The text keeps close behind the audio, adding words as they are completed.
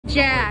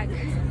Jack.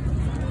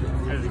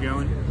 How's it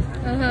going?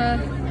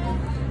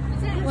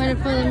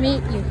 Wonderful to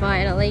meet you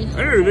finally.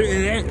 Oh, look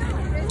at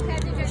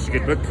that. It's a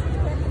good book.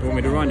 You want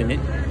me to run in it?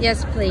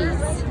 Yes, please.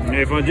 Now,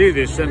 if I do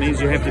this, that means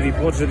you have to be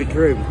part of the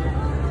crew.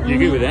 You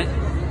good with that?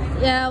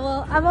 Yeah,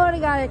 well, I've already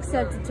got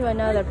accepted to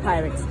another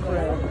pirate's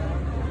crew.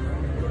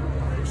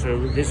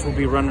 So this will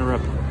be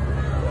runner-up.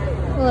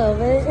 A little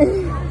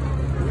bit.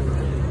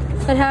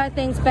 But how are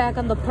things back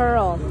on the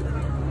Pearl?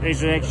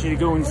 These are actually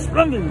going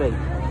splendidly.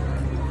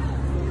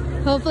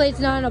 Hopefully it's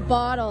not in a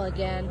bottle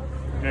again.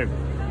 No,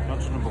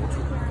 not in a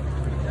bottle.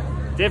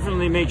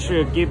 Definitely make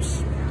sure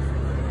Gibbs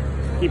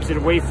keeps it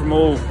away from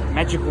all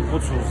magical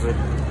bottles that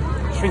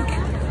shrink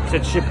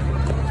said ship.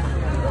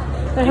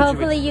 But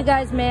hopefully you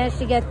guys manage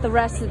to get the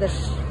rest of the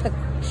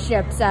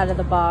ships out of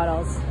the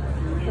bottles.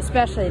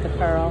 Especially the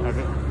Pearl.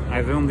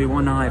 I've only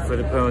one eye for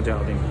the Pearl,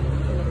 darling.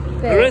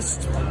 Good. The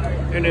rest,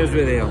 who knows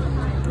where they are.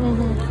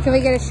 Can we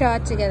get a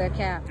shot together,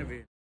 Cap?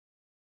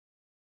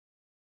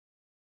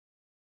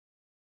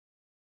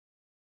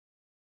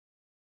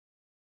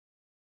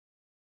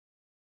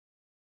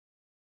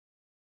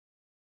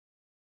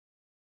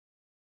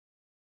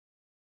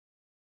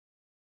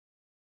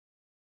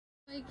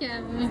 Hi,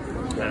 Captain.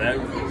 Hello.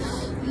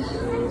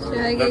 Should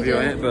I Love get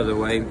your hat, by the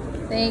way.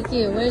 Thank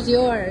you. Where's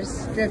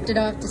yours? Drifted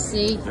off to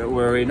sea. Don't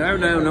worry. No,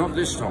 not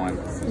this time.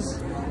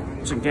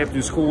 It's in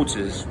Captain's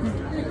quarters.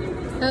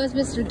 How's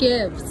Mr.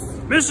 Gibbs?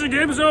 Mr.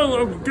 Gibbs,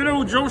 oh, good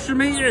old Josh to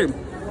meet you.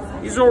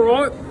 He's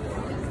alright.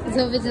 Let's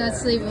hope he's not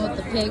sleeping with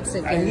the pigs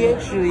again. He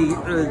actually,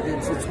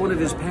 it's one of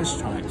his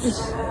pastimes.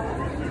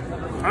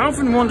 I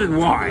often wondered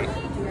why.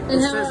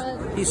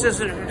 He says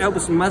that it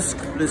helps mask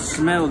the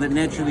smell that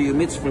naturally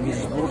emits from his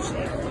body.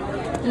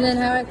 And then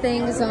how are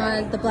things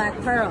on the Black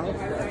Pearl?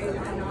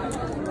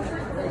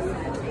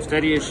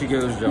 Steady as she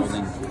goes,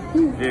 darling.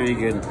 Very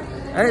good.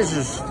 That is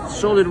a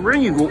solid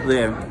ring you got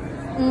there.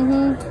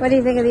 What do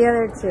you think of the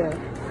other two?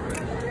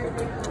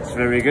 It's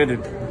very good.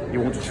 You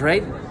want to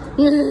trade?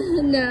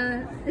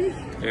 Nah.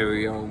 There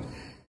we go.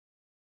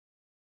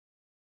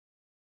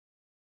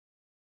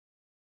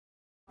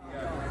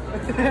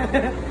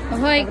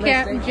 Ahoy,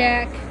 Captain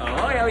Jack.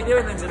 Ahoy, how are we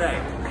doing then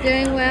today?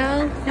 Doing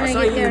well? I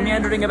saw you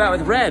meandering about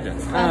with Red.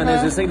 Oh,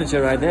 there's a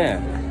signature right there.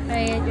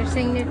 Right, your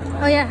signature.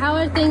 Oh yeah, how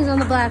are things on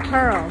the Black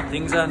Pearl?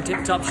 Things are in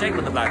tip-top shape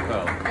with the Black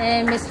Pearl.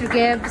 And Mr.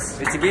 Gibbs?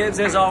 Mr. Gibbs,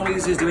 as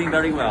always, is doing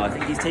very well. I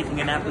think he's taking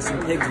a nap with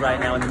some pigs right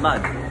now in the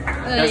mud.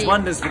 Does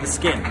wonders for the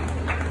skin.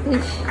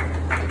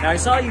 Now, I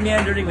saw you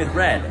meandering with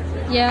Red.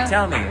 Yeah.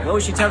 Tell me, what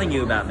was she telling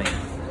you about me?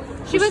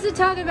 She wasn't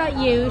talking about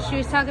you, she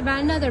was talking about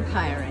another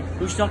pirate.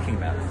 Who's she talking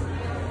about?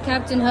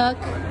 Captain Hook.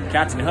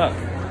 Captain Hook.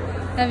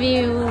 Have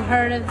you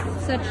heard of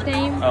such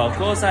name? Oh, of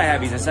course I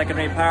have. He's a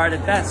second-rate pirate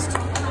at best.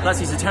 Plus,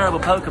 he's a terrible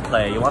poker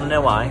player. You want to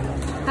know why?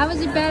 How is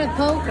he bad at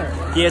poker?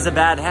 He has a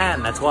bad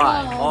hand, that's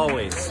why. Oh.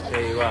 Always.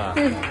 There you are.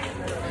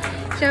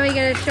 Shall we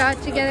get a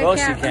shot together, Of course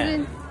Captain?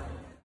 you can.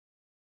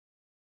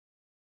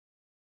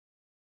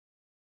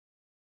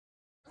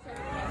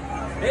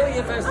 Really,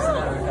 your first, as a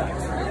matter of fact.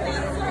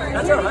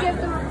 That's all right. Give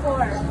the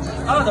report.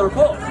 Oh, the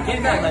report. You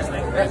came back last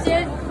night. I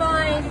did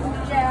find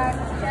Jack.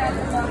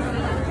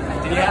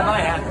 Did you have my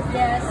hat?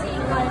 Yes, he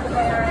wanted to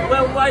wear it.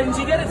 Well, why didn't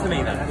you get it for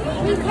me then?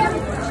 He kept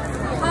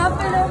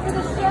hopping over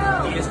the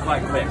show. He is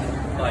quite quick.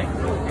 Like, he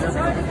It's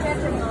hard to catch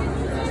him.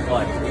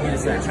 like, give me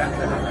this trap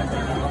for him, I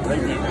think.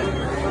 Right there.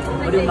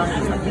 What do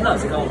monkeys like? He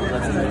loves gold.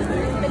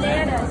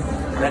 Bananas.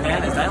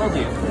 Bananas, that'll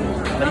do.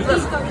 But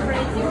Monkeys go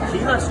crazy.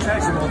 he loves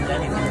treasure more than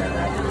anything like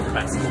that.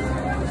 Classic.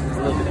 It's a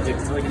little bit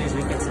addictive. So what we can do is we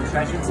can get some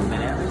treasure and some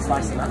bananas,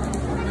 slice them up. On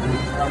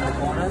the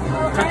corner. I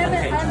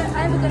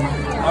have a good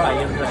idea. All right, you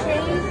have a good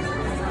idea.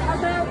 How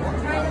about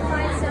trying to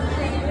find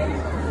something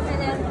and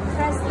then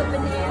press the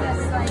banana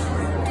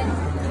slices and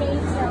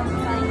change them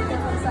like it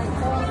looks like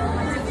gold and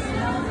once it's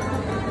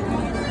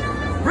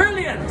melted.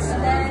 Brilliant!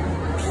 And then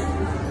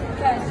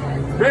catch it.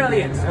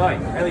 Brilliant! Alright,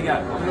 there we go.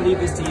 I'm going to leave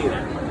this to you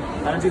then.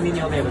 I don't do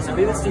menial labor, so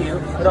leave this to you.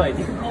 But alright, if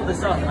you can pull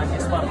this off, it might be a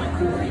spot like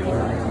cool for you,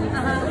 alright?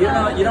 You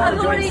don't want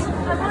to join...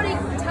 I'm already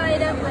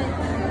tied up with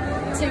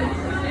two.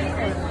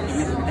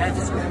 That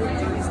is what we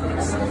do these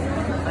things.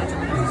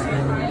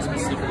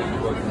 Specifically, you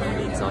work in the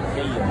leagues, I'll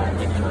pay you and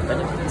give you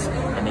benefits,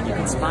 and then you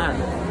can spy on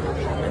them.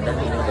 And then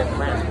you know their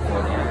plans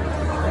before they act.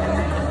 And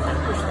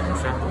ambush them and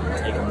trap them and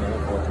take them to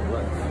report to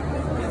work.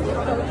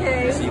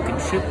 Okay. So you can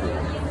triple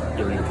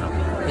your income.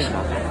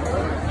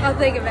 I'll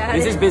think about it.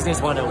 This is business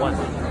 101.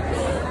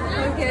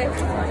 Okay.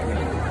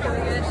 Can we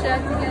get a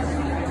shot together?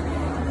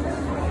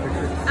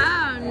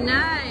 Oh,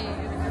 nice.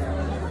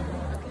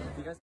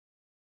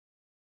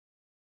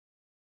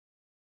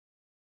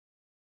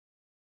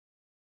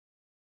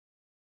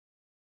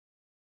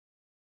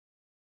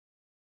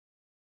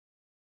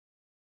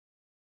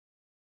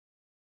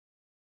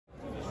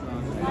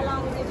 How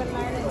long have you been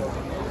learning?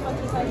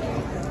 25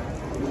 years.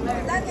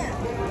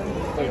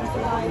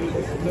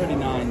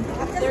 39.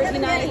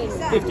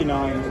 39.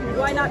 59.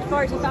 Why not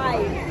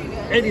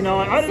 45?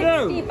 89. I don't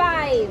know.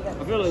 65.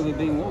 I feel like we're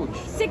being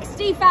watched.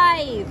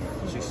 65.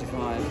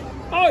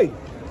 65. Oi!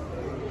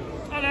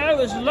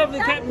 Hello, it's a lovely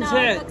captain's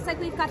hat. Looks like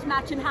we've got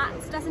matching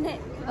hats, doesn't it?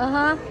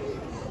 Uh-huh.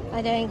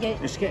 I didn't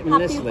get... It's Captain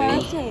Happy Leslie.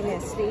 birthday,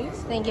 Leslie.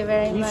 Thank you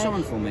very Can you much.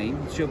 sign for me?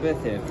 It's your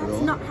birthday after all.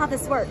 That's not how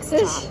this works,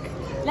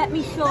 Jack. Let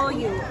me show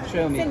you.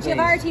 Show me, Since please. you've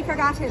already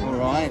forgotten. All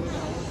right.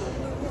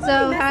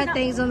 So, how are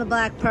things on the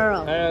Black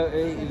Pearl?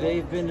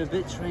 They've been a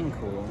bit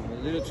tranquil, a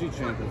little too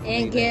tranquil. For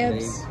And me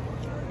Gibbs?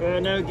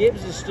 lately. No,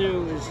 Gibbs is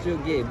still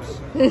Gibbs.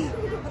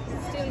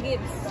 Still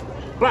Gibbs.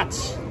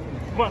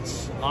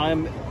 But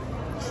I'm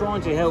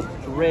trying to help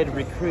Red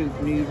recruit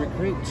new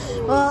recruits.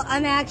 Well,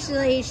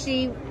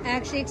 she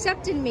actually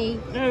accepted me.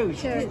 No,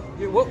 Sure.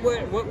 What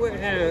were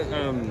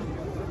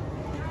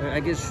I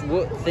guess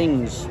what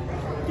things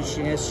did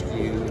she ask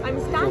you I'm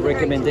for standing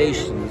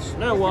recommendations? right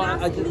No, well,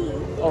 Ask me.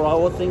 all right.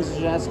 What things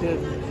did you ask her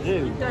to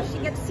do? Does she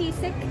get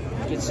seasick?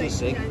 Get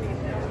seasick.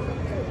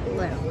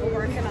 Well, We're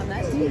working on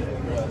that.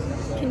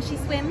 Can she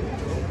swim?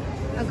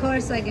 of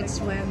course I could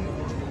swim.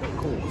 Of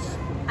course.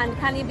 And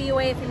can you be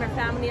away from your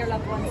family or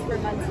loved ones for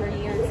months or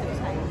years at a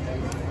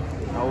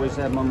time? I always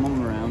have my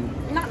mum around.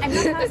 I'm not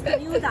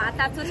asking you that.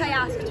 That's what I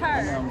asked her.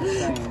 I'm just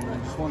saying. I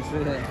just want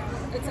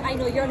to. I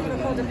know you're a little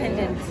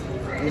codependent.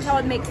 It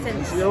all makes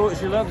sense.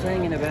 She loves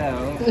hanging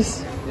about.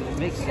 It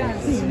makes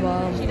sense.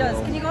 Mom. She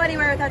does. Can you go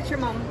anywhere without your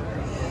mum?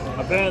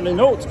 Apparently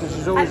not, because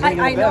she's always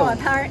hanging I know, about.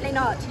 apparently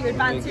not. You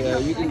advance There you go.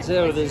 it. You can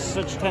tell there's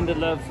such tender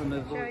love from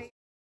her voice.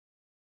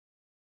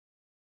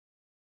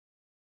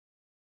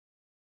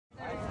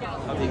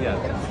 How do you go?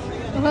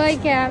 Hi,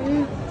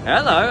 Captain.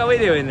 Hello, how are we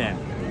doing then?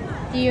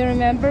 Do you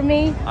remember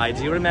me? I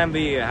do remember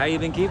you. How you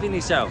been keeping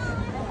yourself?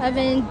 I've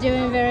been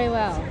doing very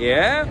well.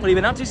 Yeah? What have you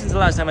been up to since the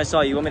last time I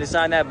saw you? You want me to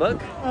sign that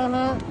book?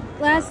 Uh-huh.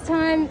 Last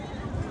time,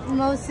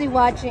 mostly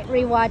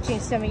rewatching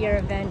some of your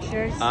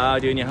adventures. Oh,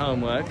 doing your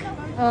homework.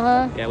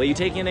 Uh-huh. Yeah, well, you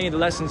taking any of the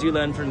lessons you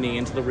learned from me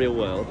into the real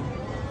world?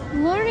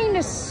 Learning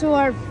to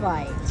sword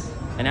fight.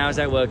 And how's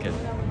that working?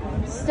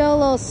 Still a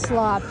little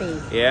sloppy.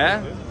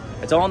 Yeah?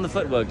 It's all in the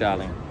footwork,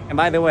 darling. And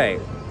by the way,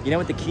 you know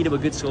what the key to a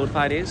good sword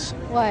fight is?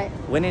 What?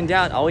 When in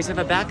doubt, always have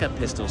a backup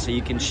pistol so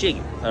you can cheat,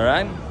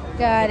 alright?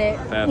 Got it.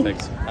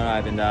 Perfect.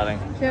 Alright then, darling.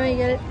 Shall we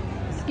get it?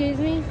 Excuse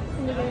me?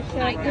 Can you get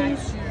a shot,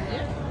 please?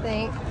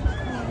 Thanks.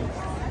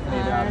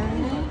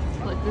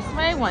 Look this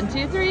way. 1,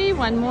 2, 3.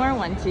 One more.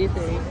 1, 2,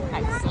 3.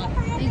 Excellent.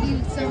 Thank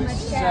you so much,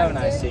 So Captain.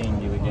 nice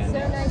seeing you again. So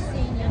nice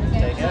seeing you again.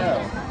 Take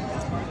care.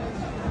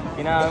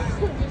 You know,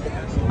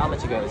 I'll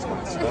let you go this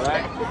once,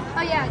 alright?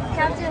 Oh yeah,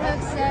 Captain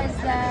Hook says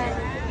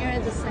that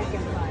you're the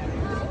second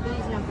fighter.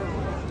 He's number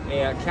 1.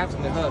 Yeah,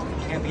 Captain Hook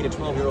can't beat a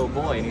 12-year-old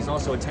boy, and he's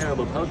also a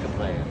terrible poker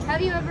player.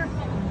 Have you ever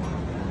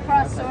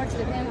crossed swords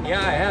with him? Yeah,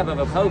 I have, of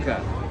a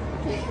poker.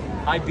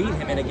 I beat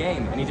him in a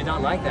game, and he did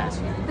not like that.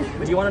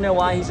 But do you want to know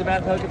why he's a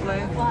bad poker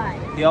player? Why?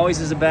 He always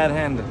has a bad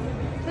hand.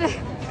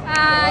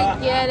 I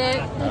get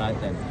it. Alright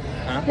then.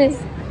 Huh?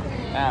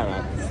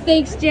 Alright.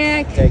 Thanks,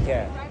 Jack. Take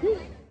care.